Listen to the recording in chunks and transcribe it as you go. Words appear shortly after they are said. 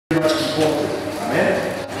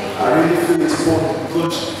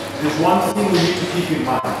Because there's one thing we need to keep in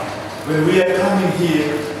mind. When we are coming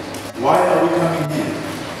here, why are we coming here?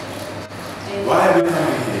 Why are we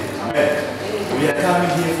coming here? Amen. We are coming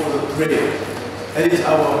here for the prayer. That is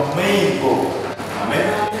our main goal.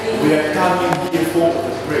 Amen. We are coming here for the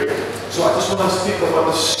prayer. So I just want to speak about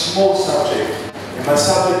a small subject. And my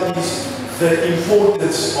subject is the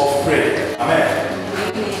importance of prayer.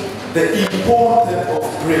 Amen. The importance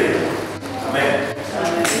of prayer. Amen.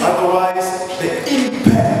 Otherwise, the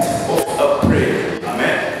impact of a prayer.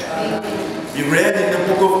 Amen. We read in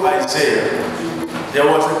the book of Isaiah, there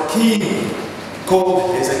was a king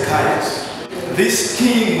called Hezekiah. This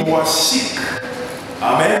king was sick.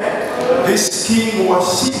 Amen. This king was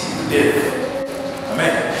sick to death.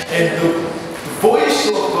 Amen. And the voice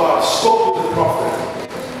of God spoke to the prophet.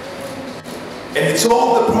 And he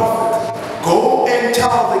told the prophet, go and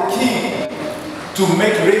tell the king to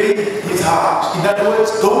make ready his house. In other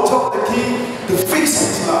words, go tell the king to fix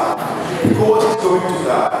his life because he's going to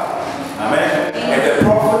die. Amen. And the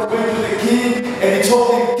prophet went to the king and he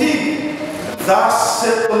told him, King, thus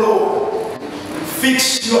said the Lord,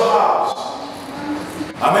 fix your house.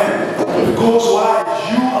 Amen. Because why?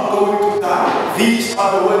 You are going to die. These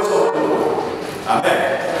are the words of the Lord.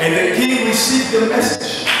 Amen. And the king received the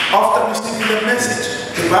message. After receiving the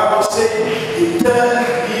message, the Bible says he turned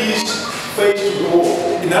his face to the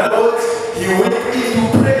wall. In other words, he went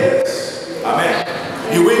into prayers. Amen.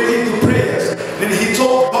 He went into prayers. Then he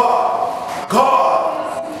told God,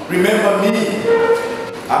 God, remember me.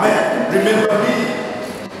 Amen. Remember me.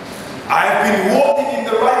 I have been walking in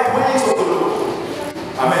the right ways of the Lord.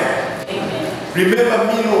 Amen. Amen. Remember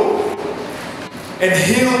me, Lord, and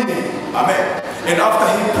heal me. Amen. And after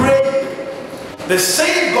he prayed, the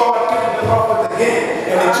same God came to the prophet again,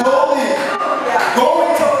 and he told him, go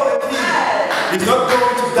and tell the king he's not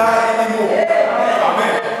going to die anymore.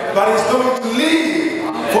 Amen. But he's going to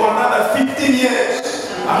live for another 15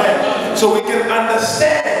 years. Amen. So we can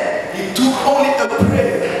understand he took only a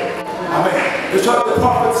prayer. Amen. That's what the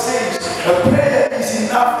prophet says. A prayer is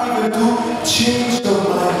enough even to change the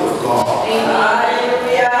mind of God.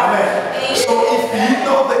 Amen. So if you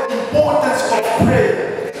know the importance of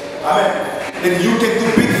prayer, amen, then you can do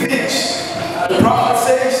big things. The prophet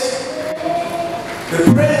says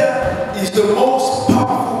the prayer is the most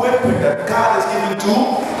powerful weapon that God has given to.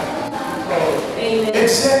 Amen.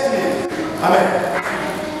 Exactly.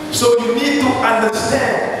 Amen. So you need to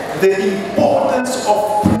understand the importance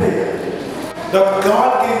of prayer. That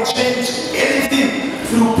God can change anything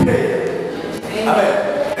through prayer. Amen.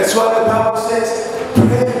 That's why the Bible says,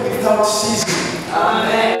 pray without ceasing.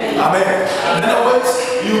 Amen. Amen. In other words,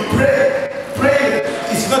 you pray. Pray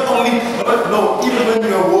is not only, no, even when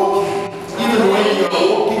you are walking, even when you are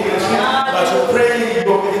walking in the street, but you're praying,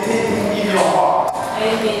 you're meditating in your heart.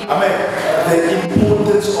 Amen. The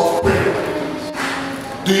importance of prayer.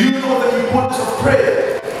 Do you know the importance of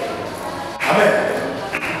prayer? Amen.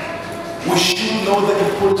 We should know the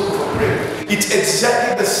importance of prayer. It's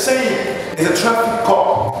exactly the same as a traffic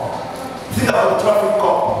cop. Think about a traffic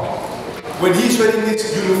cop. When he's wearing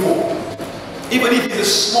his uniform, even if he's a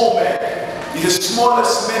small man, he's the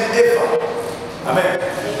smallest man ever.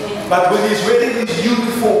 Amen. But when he's wearing his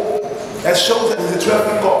uniform, that shows that he's a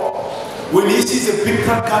traffic cop. When he sees a big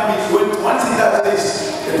truck coming, once he does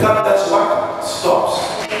this, the truck does what? Stops.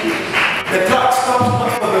 The truck stops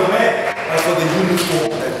not for the man, but for the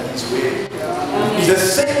uniform that he's wearing. It's the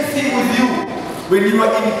same thing with you. When you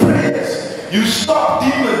are in prayers, you stop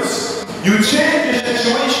demons, you change your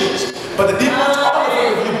situations, but the demons are not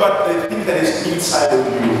with you, but the thing that is inside of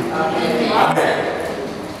you. Amen.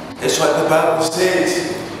 That's what the Bible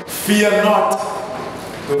says. Fear not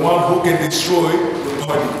the one who can destroy the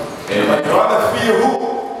body, but rather fear who?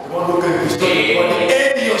 The one who can destroy the body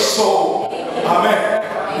and your soul.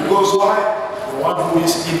 Amen. Because why? The one who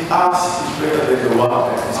is in us is better than the one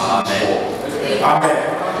that is in the world.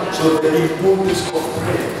 Amen. So the importance of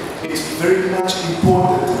prayer is very much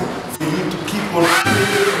important for you to keep on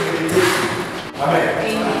praying and meditating.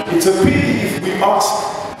 Amen. It's a pity if we ask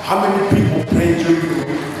how many people pray during the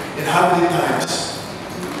week and how many times.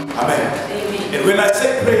 Amen. And when I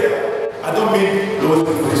say prayer, I don't mean Lord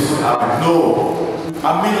please. No.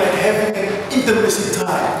 I mean like having an intimacy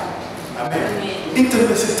time. Amen.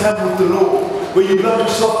 Intimacy time with the Lord, where you love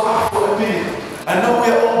yourself out for a minute. I know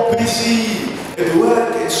we are all busy at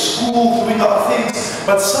work, at school, doing other things,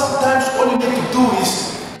 but sometimes all you need to do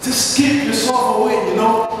is just keep yourself away, you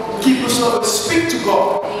know. Keep yourself, speak to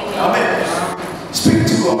God. Amen. Speak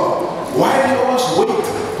to God. Why do you always wait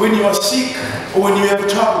when you are sick or when you have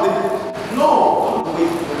trouble? No, don't wait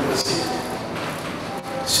when you are sick.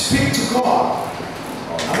 Speak to God.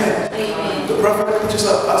 Amen. Amen. The prophet teaches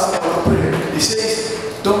us about prayer. He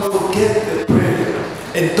says, don't forget the prayer.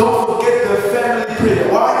 And don't forget the family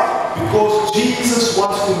prayer. Why? Because Jesus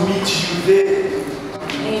wants to meet you there.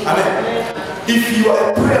 Amen. If you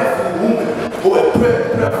are a prayerful woman or a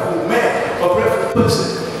prayerful man or a prayerful person,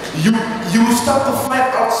 you will start to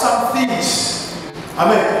find out some things.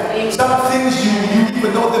 Amen. Some things you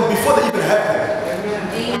even know them before they even happen.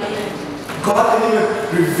 God can even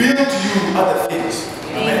reveal to you other things.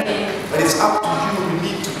 Amen. But it's up to you. You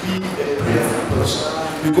need to be a prayerful person.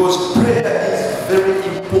 Because prayer is very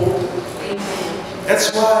important. That's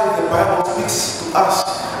why the Bible speaks to us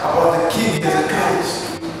about the king Hezekiah.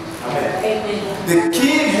 Amen. The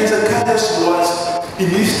king Hezekiah was, in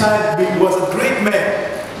his time, he was a great man.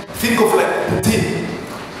 Think of like Putin,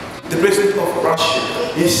 the president of Russia.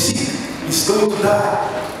 He's sick, he's going to die.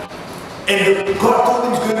 And God told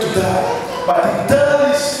him he's going to die. But he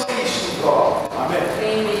turned his face to God. Amen.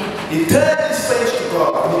 He turned his face to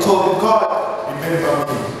God and he told him, God,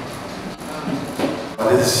 remember me. But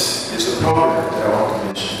there's a problem that I want to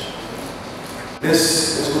mention.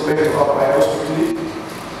 Let's go back to our Bibles quickly.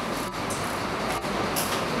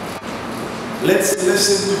 Let's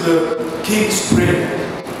listen to the king's prayer.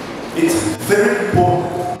 It's very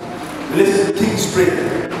important. Listen to the king's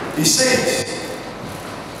prayer. He says,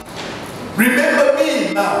 remember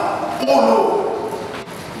me now, O Lord,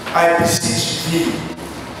 I beseech thee,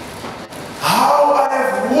 how I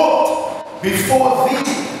have walked before thee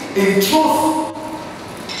in truth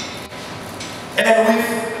and with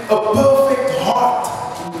a perfect heart.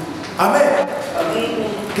 Amen.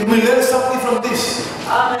 Amen. Can we learn something from this?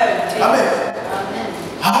 Amen. Amen. Amen.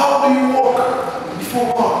 How do you walk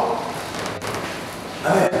before God?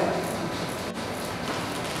 Amen.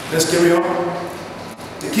 Let's carry on.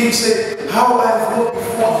 The king said, how I have walked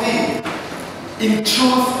before thee in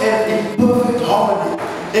truth and in perfect harmony,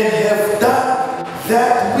 and have done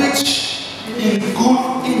that which is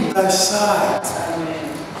good in thy sight. Amen.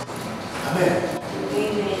 Amen.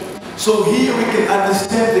 Amen. So here we can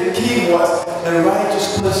understand the king was a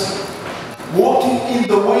righteous person, walking in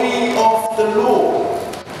the way of the Lord.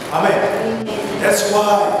 Amen. Amen. That's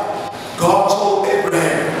why God told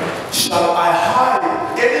Abraham, shall I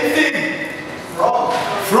hide anything from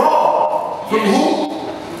who?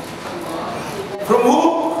 From who?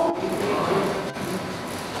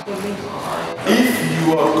 If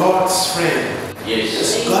you are God's friend,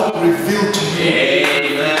 yes, God will reveal to you.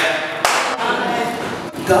 Amen.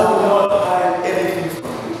 God will not hide anything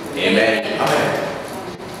from you. Amen. Amen.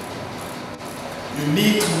 You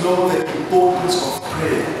need to know the importance of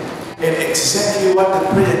prayer and exactly what the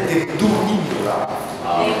prayer can do in your life.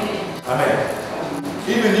 Amen. Amen.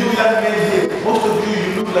 Even you young men here, most of you, you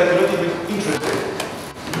look like you're not even interested.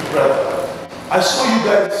 Brother, I saw you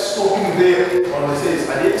guys talking there on the stage.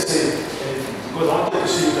 I didn't say anything because I wanted to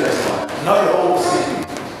see you guys now. Now you're all sleeping.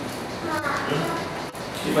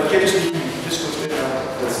 If I catch you, just go straight down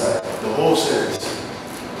that side. The whole service.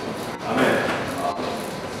 Amen.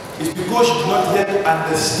 It's because you do not yet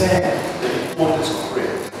understand the importance of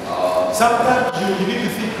prayer. Sometimes you need to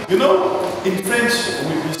think, you know, in French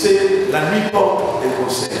we say la nuit porte les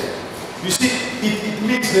conseils. You see, it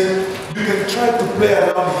means that you can try to play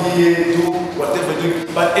around here, do whatever you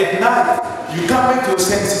do, but at night you come back to your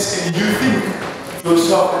senses and you think to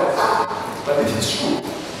yourself, but this is true.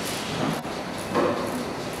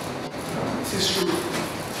 This is true.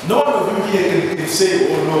 No one of you here can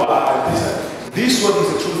say, oh no, this one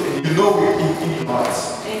is the truth, and you know it in your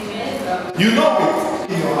hearts. Amen. You know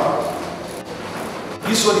it in your heart.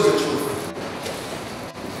 This one is the truth.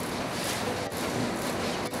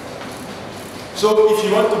 So if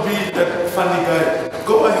you want to be that funny guy,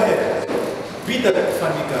 go ahead. Be that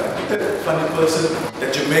funny guy. Be that funny person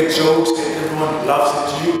that you make jokes and everyone laughs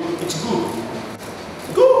at you. It's good.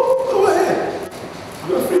 Go ahead.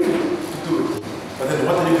 You are free to do it. But then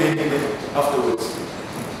what are you gaining afterwards?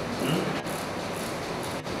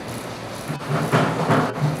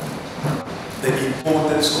 The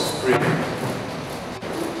importance of prayer.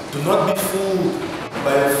 Do not be fooled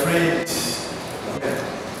by your friends. Amen.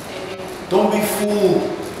 Don't be fooled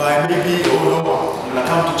by maybe, oh no, when I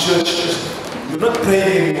come to church, you're not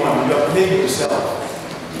praying anyone, you are praying yourself.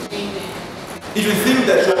 If you think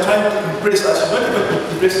that you are trying to impress us, you're not even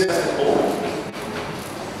impressing us at all.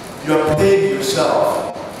 You are praying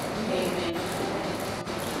yourself.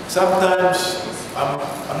 Sometimes,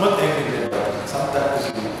 I'm not angry at that. Sometimes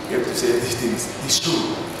you have to say these things. It's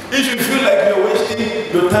true. If you feel like you're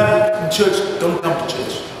wasting your time in church, don't come to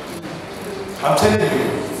church. I'm telling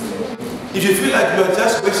you. If you feel like you're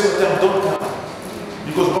just wasting your time, don't come.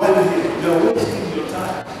 Because while you're here, you're wasting your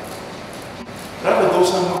time. Rather go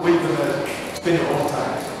somewhere where you're going to spend your own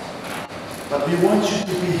time. But we want you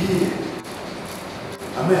to be here.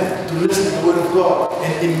 Amen. To listen to the word of God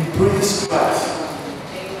and embrace Christ.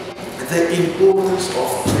 The importance of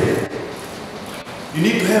prayer. You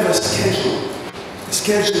need to have a schedule. A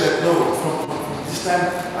schedule that, no, from this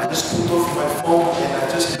time I just put off my phone and I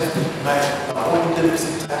just have my own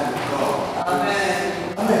intimacy time with God.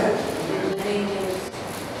 Amen. Amen.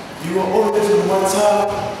 You are always on WhatsApp,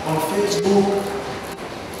 on Facebook.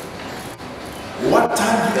 What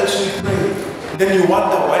time do you actually pray? And then you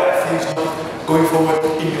wonder why things are not going forward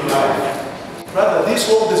in your life. Brother, this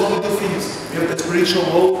world, there's only two things. We have the spiritual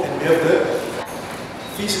world and we have the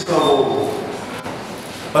physical world.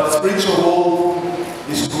 But the spiritual world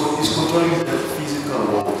is controlling the physical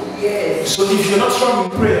world. Yes. So if you're not strong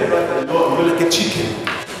in prayer, brother, you're like a chicken.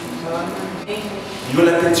 You're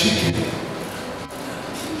like a chicken.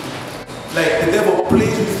 Like the devil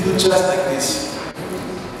plays with you just like this.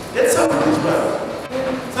 That's how it is, brother.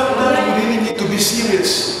 Sometimes you really need to be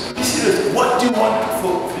serious. Be serious. What do you want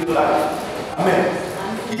for your life? Amen.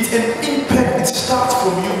 It's an impact. It starts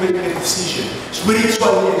from you making a decision.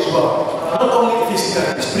 Spiritually as well. Not only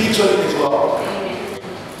physically, spiritually as well.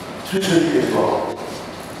 Spiritually as well.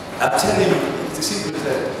 I'm telling you, it's as simple as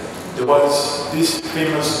that. There was this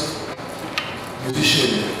famous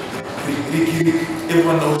musician, Rick,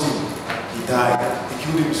 everyone knows him. He died. He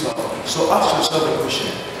killed himself. So ask yourself a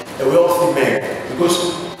question. A wealthy man.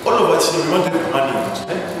 Because all of us here, we want to have money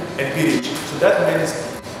and be rich. So that means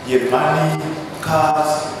he had money,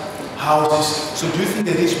 cars, houses. So do you think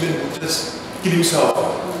a rich man would just kill himself?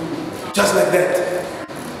 Just like that?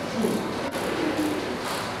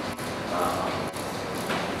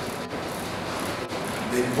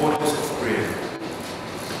 The importance of prayer.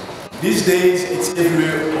 These days, it's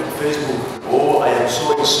everywhere on Facebook. Oh, I am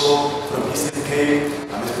so and so from Eastern Cape.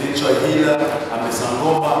 I'm a spiritual healer. I'm a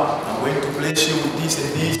Sangoma. I'm going to bless you with this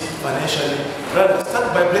and this financially. Rather,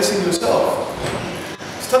 start by blessing yourself.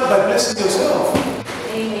 Start by blessing yourself.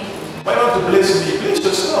 Amen. Why not to bless me? Bless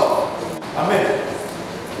yourself. Amen.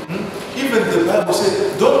 Even the Bible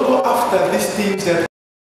says, don't go after these things that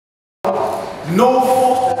no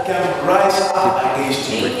force that can rise up against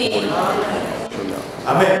you. Amen.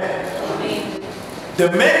 Amen. The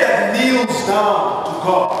man that kneels down to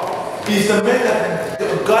God is the man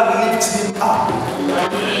that God lifts him up.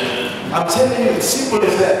 I'm telling you, it's simple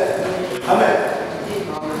as that. Amen.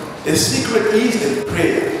 The secret is the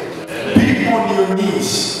prayer. Be on your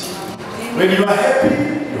knees. When you are happy,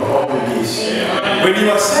 you are on your knees. When you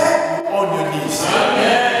are sad, you are on your knees.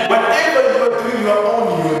 Whatever you are doing, you are on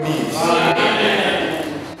your knees.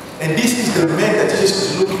 And this is the man that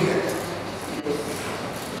Jesus is looking at.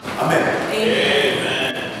 Amen. Amen.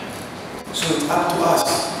 So it's up to us,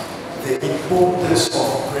 the importance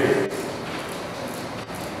of prayer.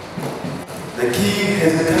 The king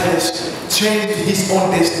Hezekiah changed his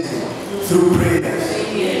own destiny through prayers.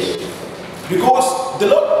 Because the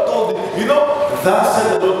Lord told him, you know, thus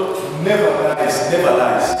said the Lord never lies, never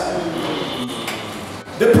lies.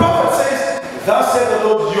 The prophet says, thus said the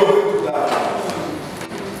Lord, you are going to die.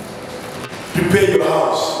 Prepare your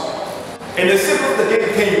house. And the second the king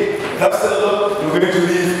came, thus said the Lord, you're going to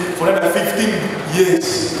live for another 15 years.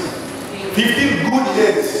 15 good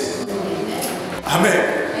years. Amen.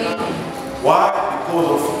 Why? Because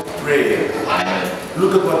of prayer.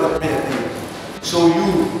 Look at what the prayer did. So you,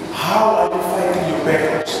 how are you fighting your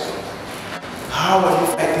battles? How are you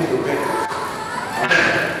fighting your battles?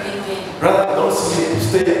 Amen. Brother, don't sleep.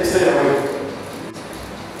 Stay awake.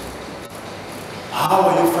 How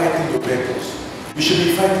are you fighting your battles? You should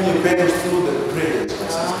be fighting your battles through the prayers, my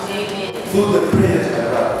sister. Through the prayers, my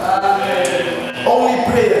brother. Only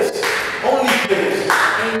prayers. Only prayers.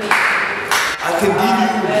 I can give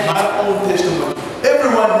you my own testimony.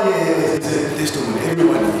 Everyone here is a testimony.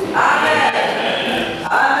 Everyone here.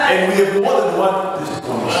 And we have more than one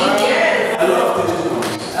testimony. A lot of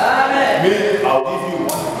testimonies. Me, I'll give you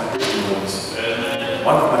one of my testimonies.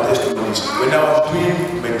 One of my testimonies. When I was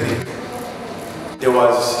doing matric, there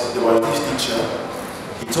was this teacher.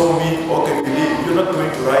 He told me, okay, Billy, you're not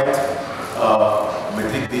going to write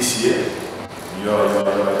matric this year. You're going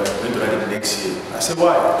to write it next year. I said,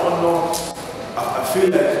 why? Oh no. I feel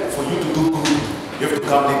like for you to do good, you have to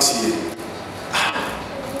come next year.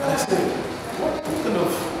 And I said, what kind of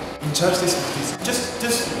injustice is this?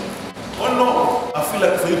 Just, oh no. I feel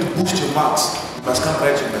like for you to boost your marks, you must come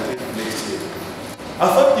write your matric next year. I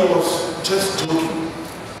thought he was just joking.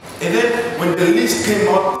 And then when the list came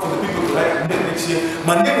out for the people to write next year,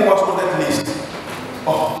 my name was on that list.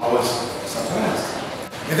 Oh, I was surprised.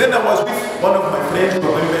 And then I was with one of my friends who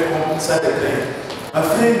went back home inside the train. My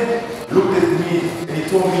friend looked at me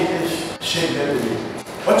told me, Shane,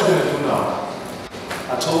 what you going to do now?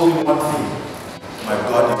 I told him one thing. My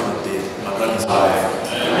God is not dead. My God is alive.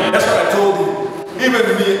 That's what I told him. Even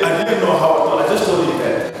me, I didn't know how I thought. I just told him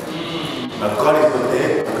that. My God is not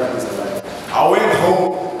dead. My God is alive. I went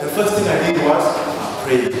home. The first thing I did was I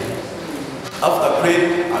prayed. After I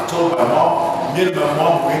prayed, I told my mom. Me and my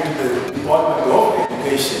mom went to the Department of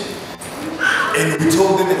Education. And we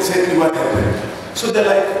told them exactly what happened. So they're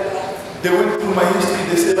like, they went through my history.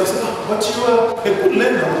 They said, but you are a good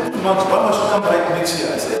learner. Why must you come back next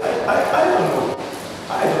year? I said, I don't know.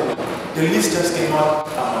 I don't know. The list just came out.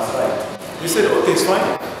 I must write. They said, okay, it's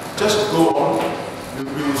fine. Just go on. We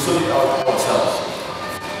will sort it out ourselves.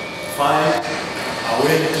 Fine. I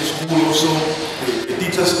went to school also. The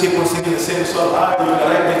teachers kept on singing the same song. You're going to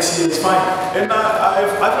write next year. It's fine. And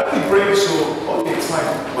I've already prayed, so okay, it's fine.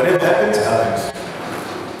 Whatever happens, happens.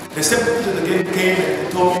 The same teachers again came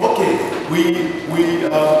and told me, okay,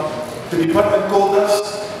 the department called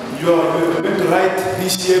us. You're going to write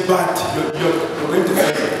this year, but you're going to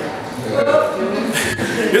fail.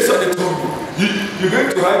 That's what they told me. You're going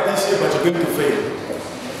to write this year, but you're going to fail.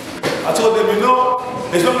 I told them,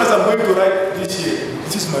 as long as I'm going to write this year,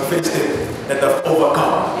 this is my first step that I've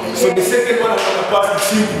overcome. So the second one I'm going to pass is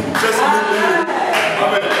simple. Just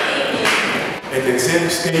Amen. And the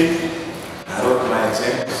exams came. I wrote my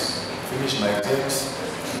exams, finished my exams.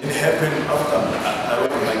 It happened after I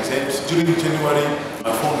wrote my exams. During January,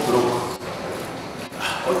 my phone broke.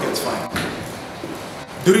 Okay, it's fine.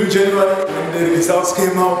 During January, when the results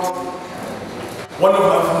came out, one of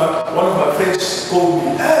my friends called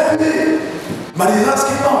me, hey, my results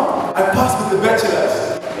came out. I passed with the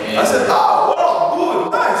bachelor's. I said, wow,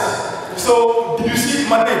 good, nice. So, did you see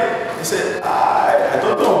my name? He said, I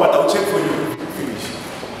don't know, but I'll check for you. Finish.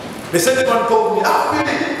 The second one called me,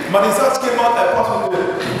 really? My results came out, I passed with the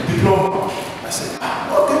diploma. I said,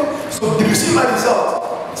 okay. So, did you see my results?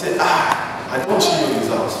 He said, I don't see your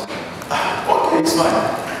results. Okay, it's fine.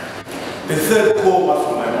 The third call was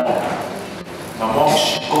from my mom. My mom,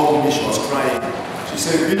 she called me, she was crying. She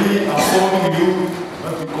said, really, I'm phoning you,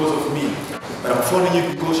 not because of me, but I'm phoning you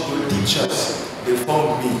because your teachers, they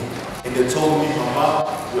phoned me. And they told me,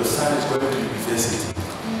 Mama, your son is going to university.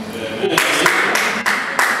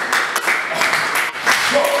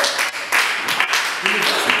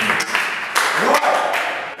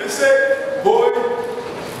 Why? They said, boy,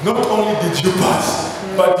 not only did you pass,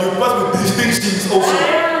 but you passed with distinctions also.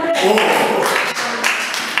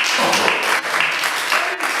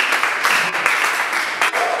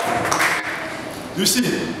 You see,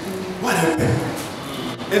 what happened?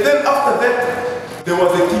 And then after that, there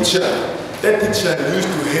was a teacher. That teacher used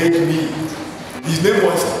to hate me. His name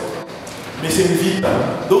was Mr.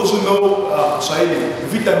 Vita. Those who know Swahili,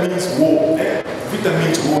 Vita means war. Vita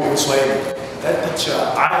means war in Swahili. That teacher,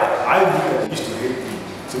 I used to hate me.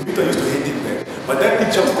 So Vita used to hate him back. But that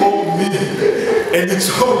teacher called me and he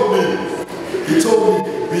told me,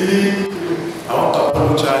 Billy, I want to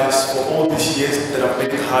apologize for all these years that I've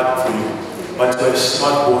made it hard for you. But you're a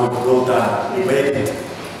smart boy, well done. You made it.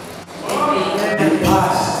 You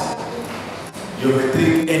passed your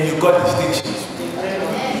matric and you got distinctions.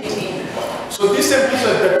 So this same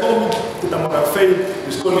teacher that told me that I'm going to fail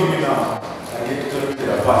is calling me now. I get to tell you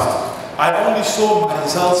that I passed. I only saw my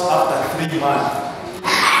results after 3 months.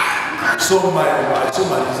 I saw my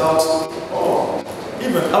results.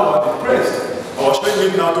 Even I was depressed. I was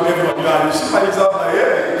showing it now to everyone. You see my results? Like,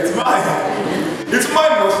 yeah, it's mine. It's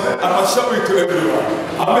mine, Muslim. I must show it to everyone.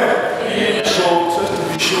 Amen. So, just to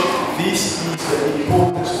be sure, this is the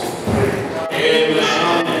importance of prayer.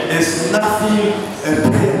 There's nothing a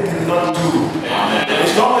prayer cannot do.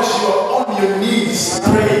 As long as you are on your knees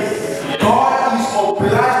praying, God is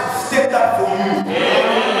obliged to step up for you.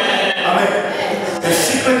 Amen. The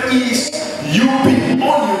secret is you being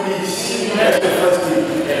on your knees. That's the first thing.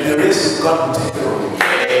 And the rest God will take care of you.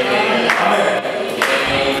 Amen.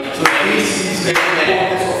 So this is the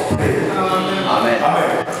importance of prayer. Amen. Amen.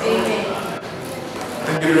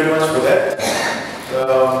 Thank you very much for that.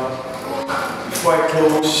 Before I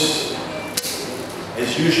close, as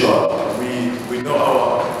usual, we know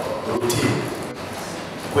our routine.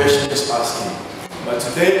 Questions asking. But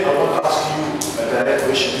today I want to ask you direct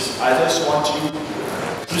questions. I just want you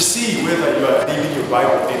to see whether you are reading your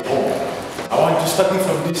Bible at home. I want you, starting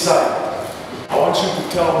from this side, I want you to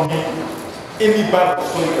tell me any Bible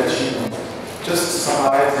story that you know. Just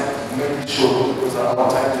summarize it, make it short because our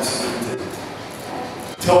time is limited.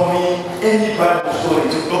 Tell me any Bible story.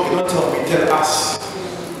 Okay, don't tell me, tell us.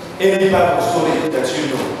 Any Bible story that you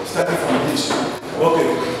know, starting from this. Okay.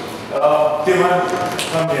 Deman,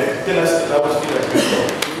 come here. Tell us the Bible story that you know.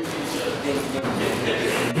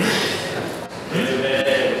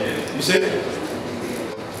 say?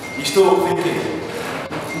 He's still thinking.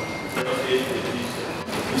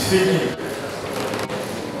 He's thinking.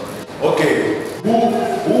 Okay,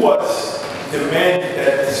 who was the man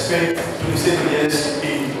that spent 27 years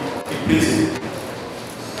in prison?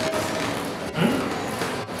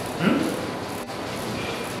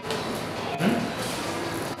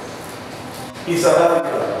 In South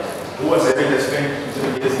Africa, who was the man that spent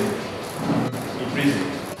 27 years in prison?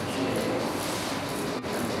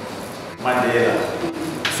 Mandela.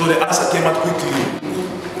 So the answer came out quickly.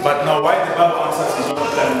 But now why the Bible answers is not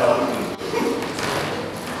coming out quickly?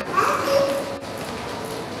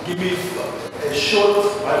 Give me a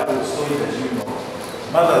short Bible story that you know.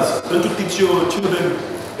 Mothers, don't you teach your children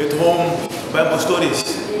at home Bible stories?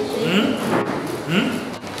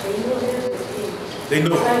 They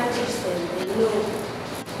know.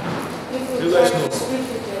 You guys know.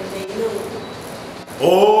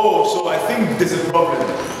 Oh, so I think there's a problem.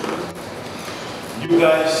 You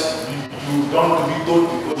guys, you don't be told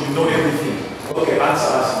because you know everything. Okay,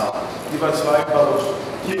 answer us now. Give us 5 Bibles.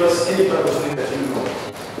 Give us any Bible story that you know.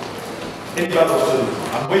 Any Bible story.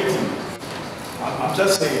 I'm waiting. I'm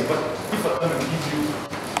just saying, but if I'm going to give you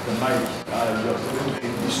the mic, you're going to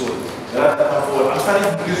be so. I'm starting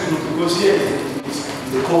with this group because here is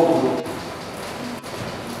the core group.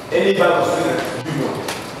 Any Bible story that you know.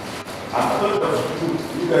 I'm talking about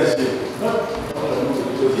you guys here. Not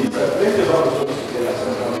because these are plenty of Bible stories to tell us.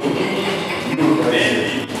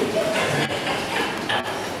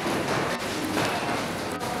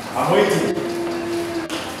 I'm waiting.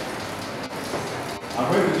 I'm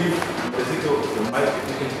going to give the mic.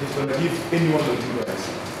 He's going to give any one of you guys.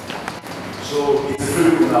 So it's a free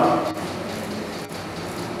room now.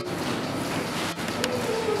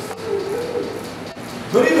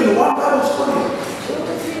 Not even one Bible story.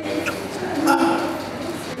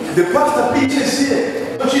 The pastor preaches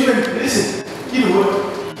here. Don't you even listen. Even what?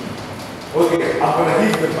 Okay, I'm going to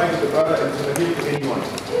give the mic to the brother and I'm going to give it to anyone.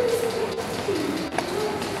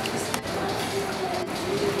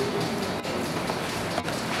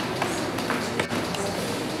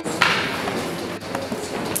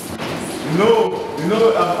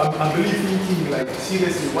 I'm really thinking, like,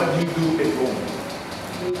 seriously, what do you do at home?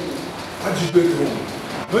 What do you do at home?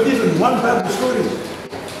 Not even one Bible story.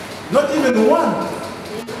 Not even one.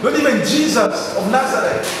 Not even Jesus of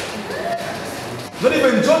Nazareth. Not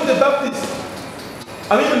even John the Baptist.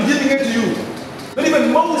 I'm even giving it to you. Not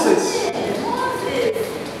even Moses.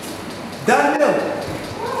 Daniel.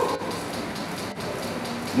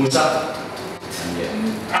 Musa.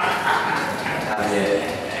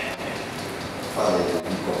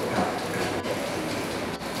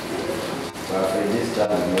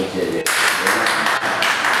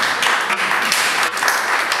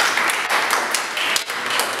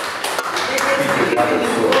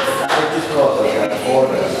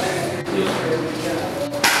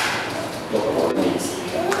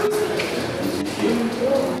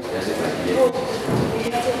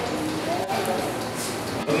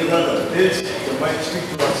 Okay, brother, this the mic speak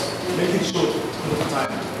to us. Make it short, no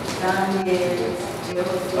time.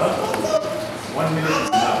 1 minute is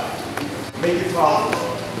enough. Make it powerful.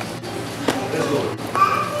 Let's go.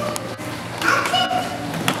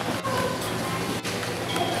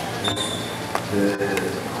 The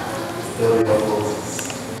story of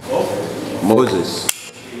Moses. Moses.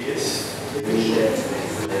 Yes.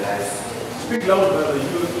 Speak loud, brother.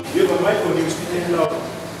 You have a mic on you. Speak loud.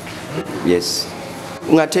 Yes.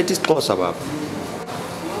 Ungathethi isiXhosa baba.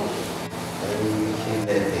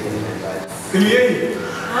 Can you hear me?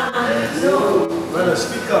 No. Brother,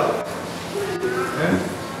 speak up.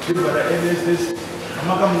 Give me brother, this.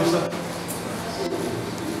 Amaka Musa.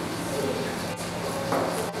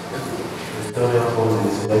 The story of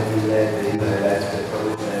Moses, when he led the Israelites to the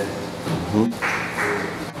promised land.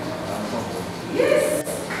 Yes.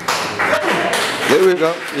 There we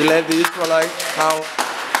go. He led the Israelites. How?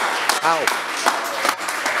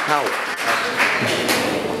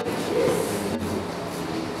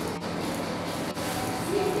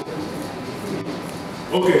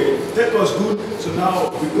 Okay, that was good. So now,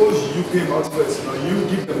 because you came out first, now you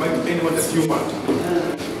give the mic to anyone that you want.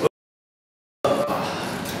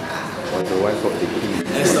 Was the wife of the king.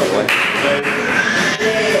 That's the wife.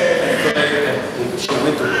 She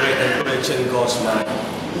went to pray and mention God's mind.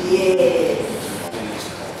 Yes.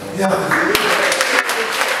 Yeah.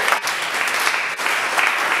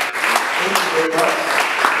 Thank you very much.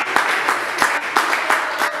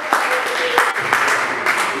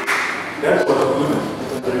 That was good.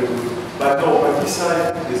 Very good. But no, on this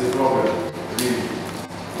side, there's a problem. Really.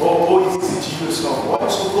 Oh, it's a Jesus song. Why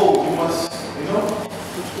so cold? You must, you know?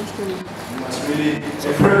 You must really please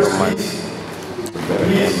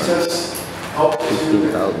just help us read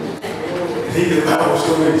the Bible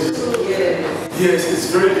stories. Yes, it's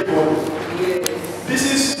very important. This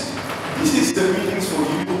is the meetings for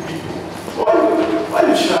you people. Why are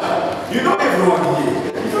you shy? You know everyone here.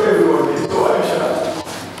 You know everyone here. So why are you shy?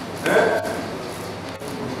 Eh?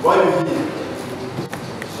 Why are you here?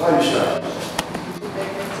 Why are you shy?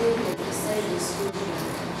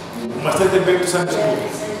 We must take them back to Sunday school.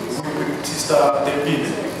 With Sister David.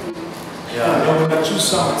 Yeah, I'm going to choose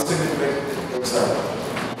some and send it back outside.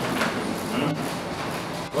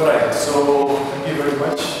 Alright, so thank you very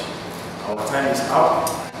much. Our time is up.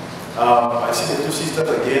 I see the two sisters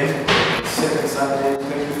again. Second Sunday,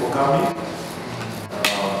 thank you for coming.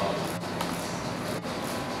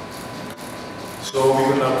 So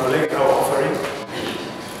we're going to collect our offering.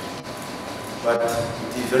 But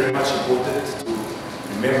it is very much important to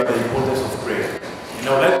remember the importance of prayer. And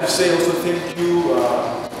I would like to say also thank you to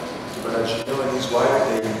Brother Gino and his wife.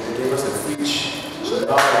 They gave us a fridge. So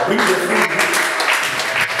now bring the food.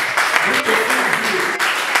 Bring the food here.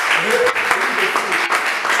 Bring the food.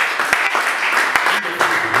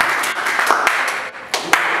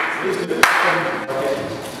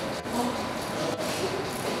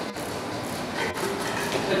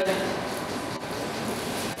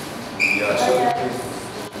 Yeah, so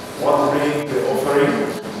one bring the offering.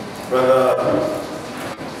 Brother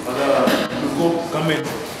Lugo, come and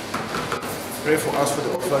pray for us for the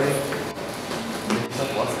offering.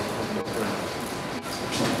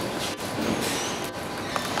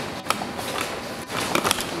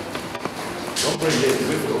 Don't bring it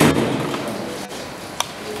with the offering.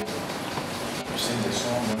 You sing the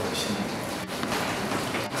song when we sing.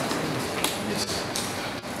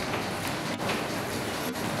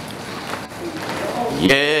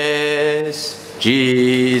 Yes,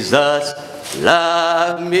 Jesus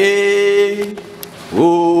loved me.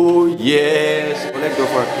 Oh yes,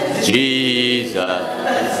 Jesus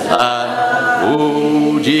loved.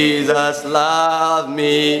 Oh Jesus loved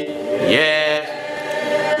me. Yes,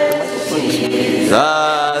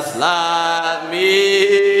 Jesus loved me.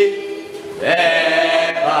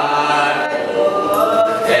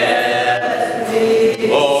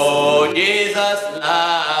 Oh Jesus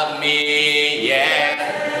loved me. Yeah,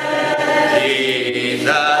 Jesus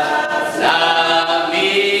loved me.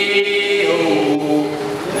 Oh,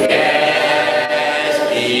 yes,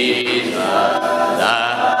 Jesus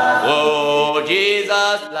loved. Oh,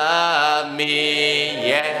 Jesus loved me.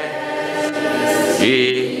 Yeah,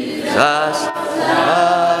 Jesus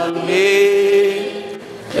loved me.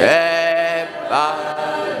 Yeah,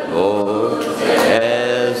 oh,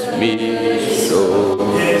 yes, me so.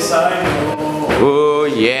 Yes, I know. Oh,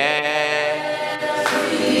 yeah.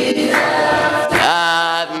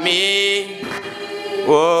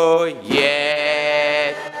 Oh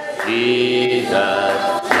yes, Jesus,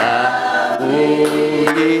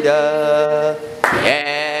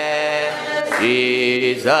 yes,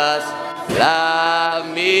 Jesus, love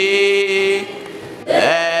me.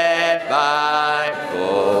 The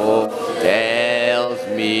Bible tells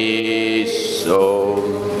me so.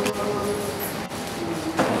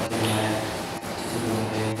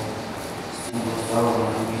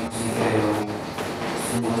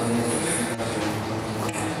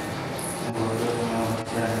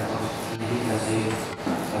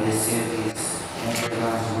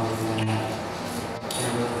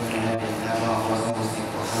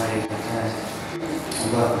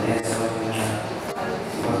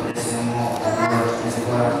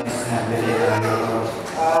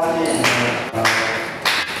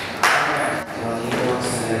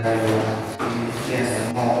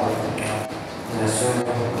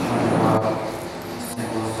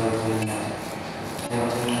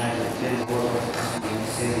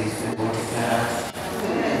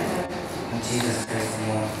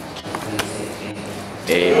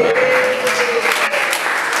 Amen.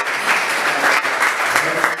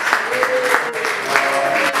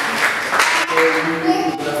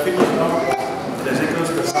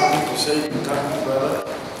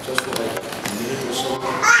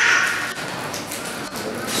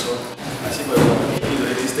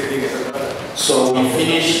 So we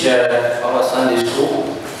finished our Sunday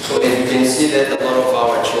school. So as you can see that a lot of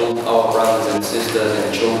our children, our brothers and sisters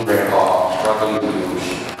and children are struggling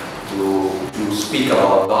to speak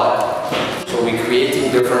about God. So we're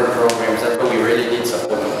creating different programs. That's why we really need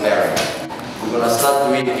support of parents. We're going to start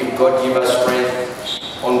doing, if God give us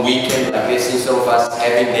strength, on weekend like this, instead of us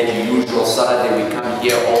having that usual Saturday, we come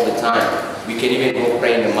here all the time. We can even go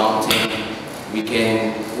pray in the mountain.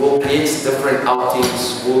 We'll create different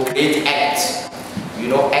outings. We'll create acts. You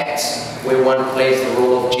know, acts where one plays the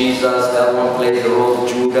role of Jesus, the other one plays the role of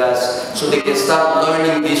Judas, so they can start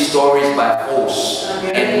learning these stories by force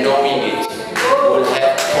and knowing it. We'll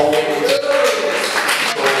have poems.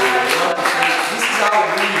 So this is how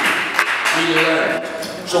we learn.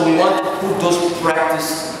 So we want to put those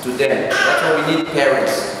practice to them. That's why we need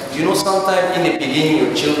parents. You know, sometimes in the beginning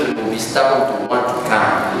your children will be stubborn to want to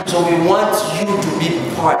come. So we want you to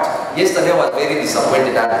be part. Yesterday I was very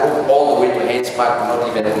disappointed. I drove all the way to Haynes Park to not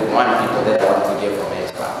even with one people that I want to get from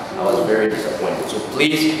Haynes Park. I was very disappointed. So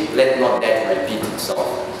please let not that repeat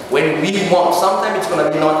itself. When we want, sometimes it's going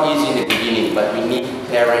to be not easy in the beginning, but we need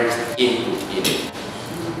parents' input in it.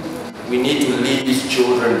 We need to lead these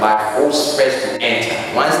children by force first to enter.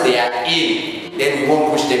 Once they are in, then we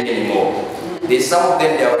won't push them anymore. There's some of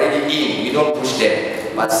them they're already in, we don't push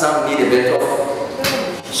them, but some need a bit of.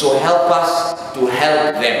 So help us to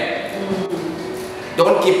help them.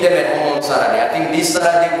 Don't keep them at home on Saturday. I think this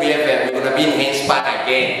Saturday we're going to be in Haynes Park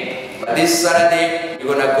again. But this Saturday,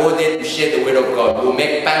 we're going to go there to share the word of God. We'll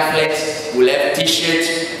make pamphlets, we'll have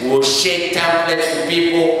t-shirts, we'll share templates to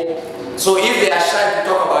people. So if they are shy to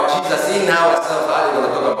talk about Jesus, in ourselves, how are they going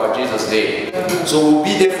to talk about Jesus there? So we'll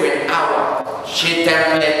be there for an hour, share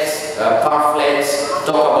templates, pamphlets,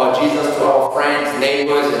 talk about Jesus to our friends,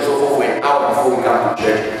 neighbors, and so forth for an hour before we come to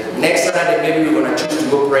church. Next Saturday, maybe we're going to choose to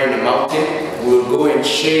go pray in the mountain. We'll go and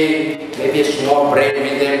share maybe a small bread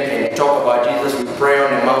with them and talk about Jesus. We pray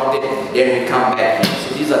on the mountain, then we come back here.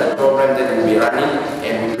 So these are the programs that we'll be running,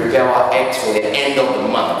 and we prepare our acts for the end of the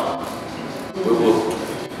month. We will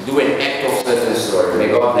do an act of certain story.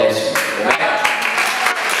 May God bless you.